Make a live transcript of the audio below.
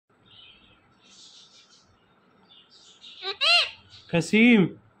कसीम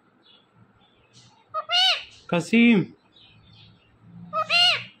कसीम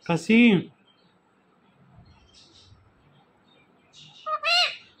कसीम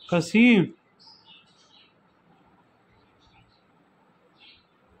कसीम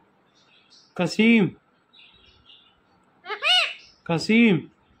कसीम कसीम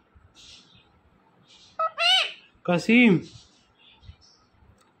कसीम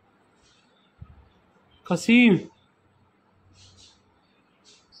कसीम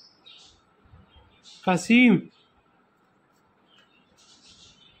कसीम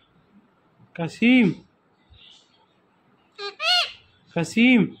कसीम कसीम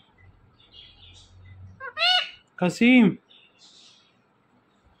कसीम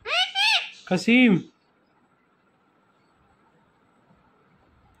कसीम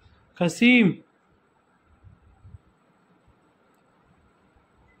कसीम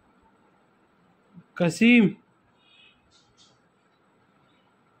कसीम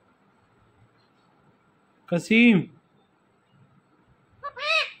कसीम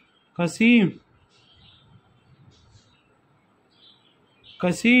कसीम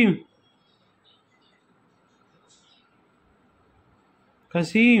कसीम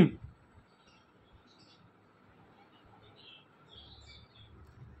कसीम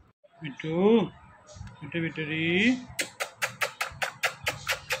Bittu Bittu बिट्टरी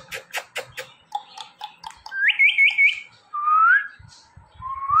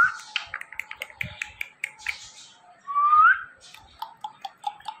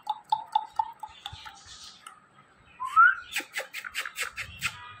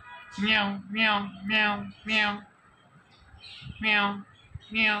meow meow meow meow meow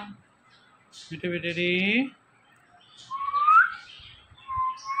meow Bittu बिट्टरी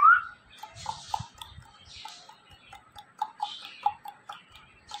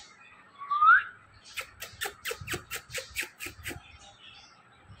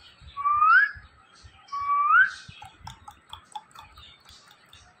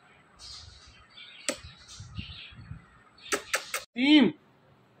कसीम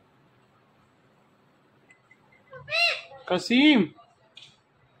कसीम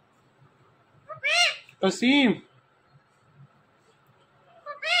कसीम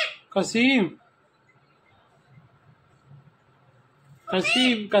कसीम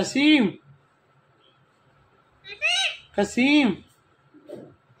कसीम कसीम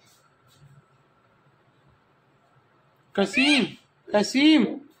कसीम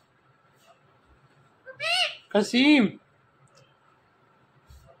कसीम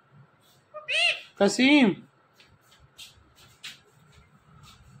कसीम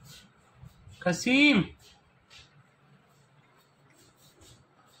कसीम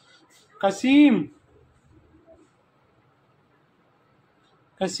कसीम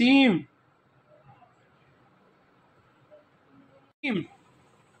कसीम कसीम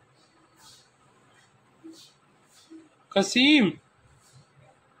कसीम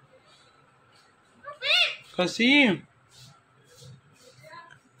कसीम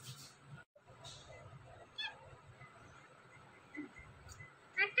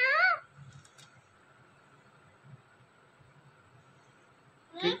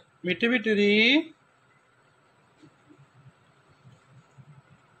मिट्टू बिट्टरी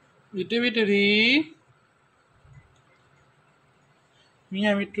मिट्टू बिट्टरी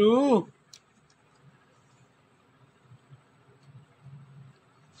मियाँ मिट्टू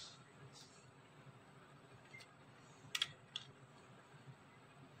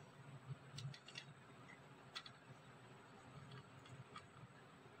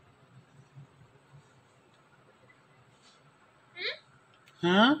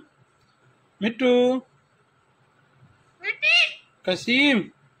हाँ मिट्टू कसीम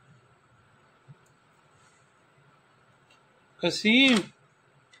कसीम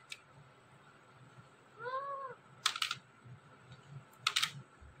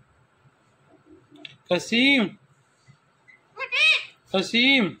कसीम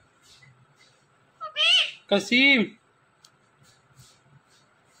कसीम कसीम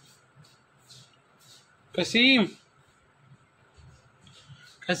कसीम कसीम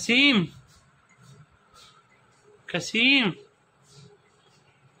कसीम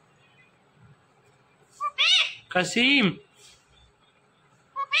कसीम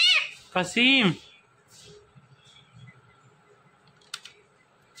कसीम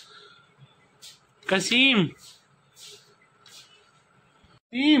कसीम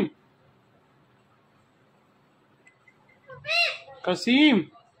कसीम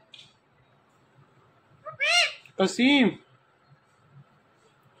कसीम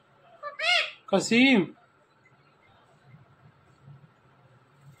कसीम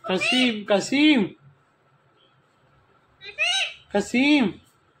कसीम कसीम कसीम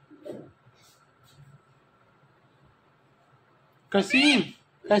कसीम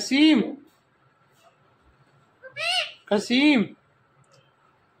कसीम कसीम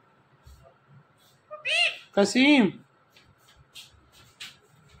कसीम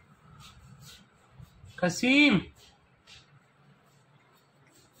कसीम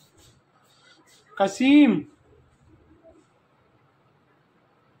कसीम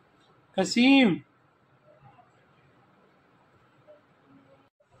कसीम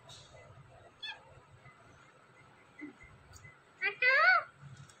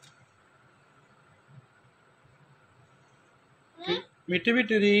मिट्टी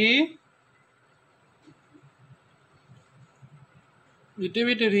बिटरी मिट्टी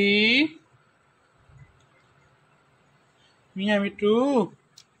बिटरी मियाँ मिट्टू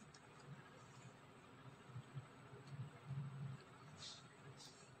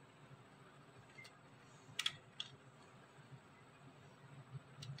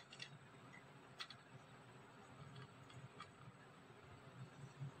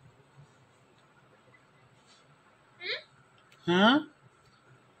हाँ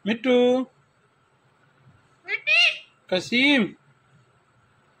मिट्टू कसीम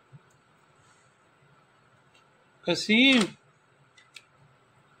कसीम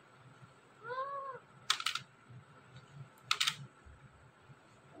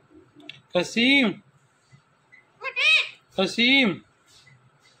कसीम कसीम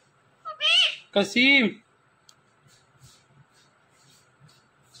कसीम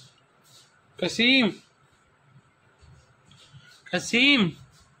कसीम कसीम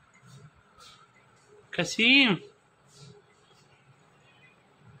कसीम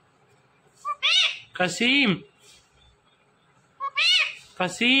कसीम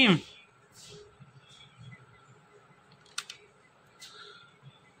कसीम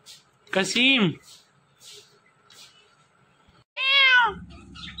कसीम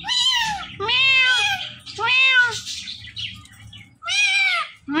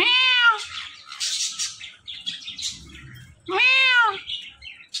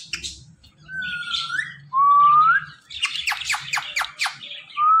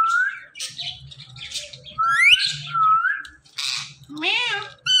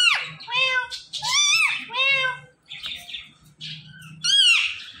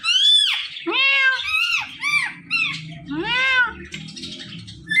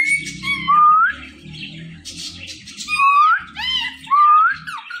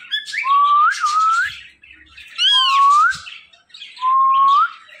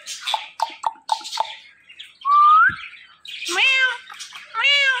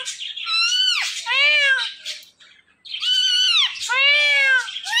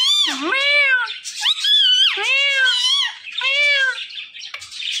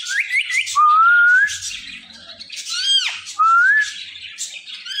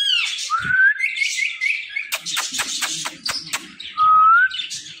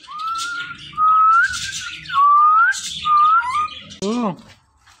Oh.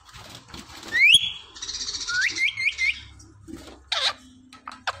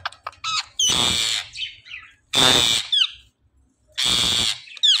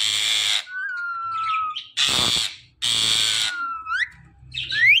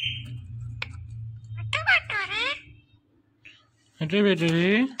 Itu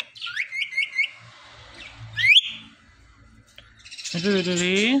bateri. Itu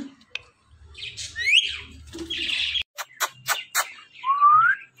bateri.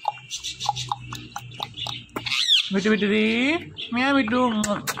 Bitu bateri. Mia bitu.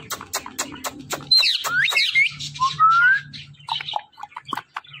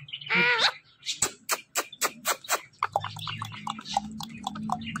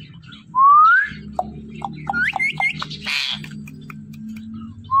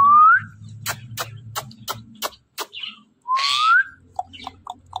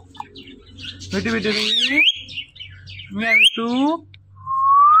 Bitu bateri. Mia bitu.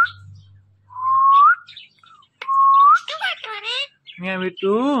 Mia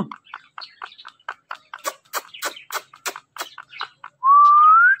bitu.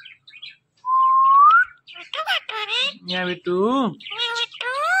 Mia bitu.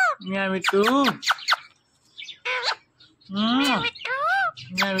 Mia bitu.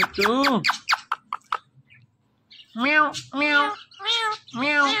 Mia bitu. Meow meow meow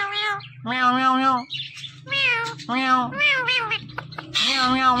meow meow meow meow meow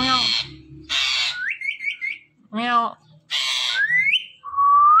meow meow meow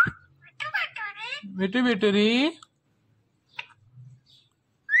Bitu bateri.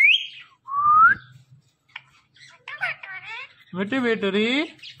 Bitu bateri.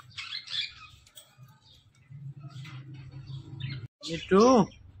 मिट्टू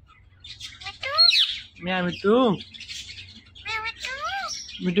म्याऊ मिट्टू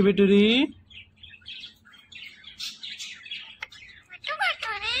मिट्टू बिटूरी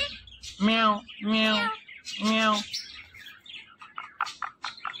म्याऊ म्याऊ म्याऊ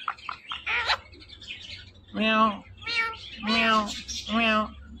म्याऊ म्याऊ म्याऊ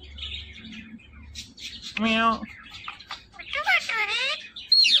म्याऊ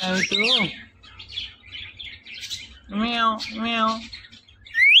मिट्टू म्याऊ म्याऊ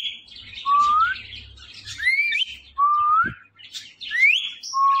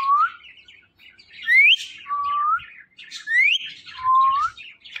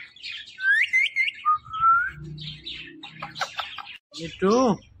मिट्टू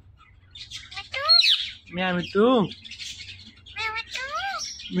म्याऊ मिट्टू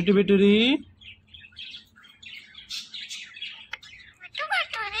मिट्टू बिटूरी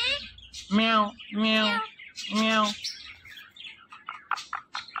म्याऊ म्याऊ म्याऊ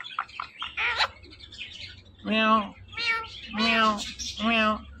म्याऊ म्याऊ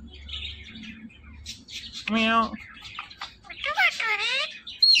म्याऊ म्याऊ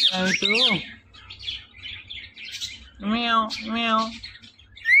मिट्टू म्याऊ म्याऊ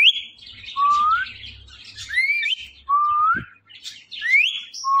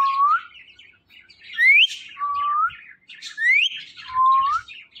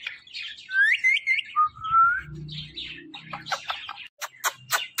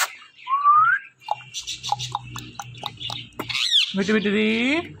मिट्टू बिटूरी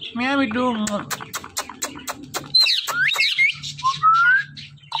म्याऊ मिट्टू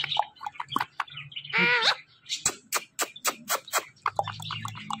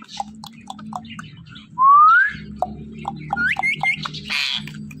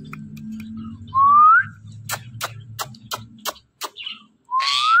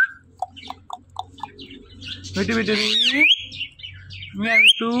मिट्टू बिटूरी म्याऊ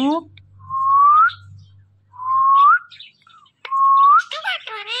मिट्टू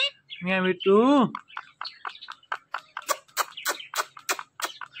म्याऊ मिट्टू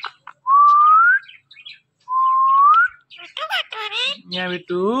म्याऊ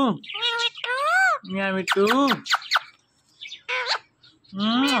मिट्टू म्याऊ मिट्टू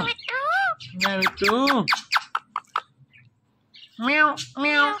म्याऊ मिट्टू म्याऊ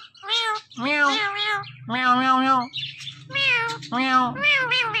म्याऊ म्याऊ म्याऊ म्याऊ म्याऊ म्याऊ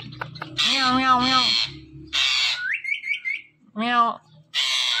म्याऊ म्याऊ म्याऊ म्याऊ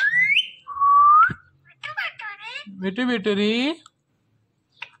मिट्टू बिटूरी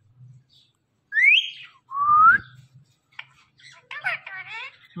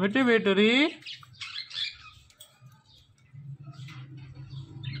मिट्टू बिटूरी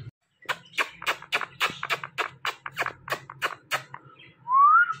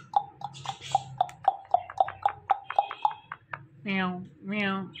म्याऊ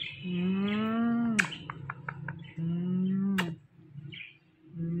म्याऊ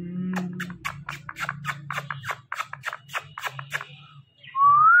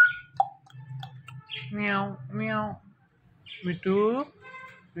म्याऊ म्याऊ मिट्टू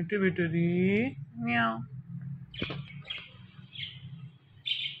मिट्टू बिटूरी म्याऊ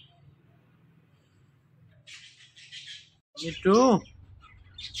मिट्टू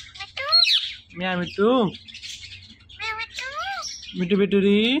म्याऊ मिट्टू मिट्टू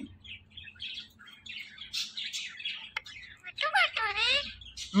बिटूरी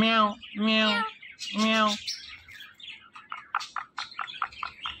म्याऊ म्याऊ म्याऊ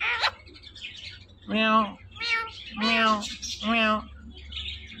म्याऊ म्याऊ म्याऊ म्याऊ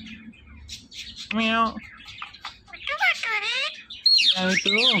म्याऊ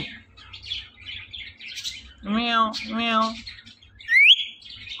मिट्टू म्याऊ म्याऊ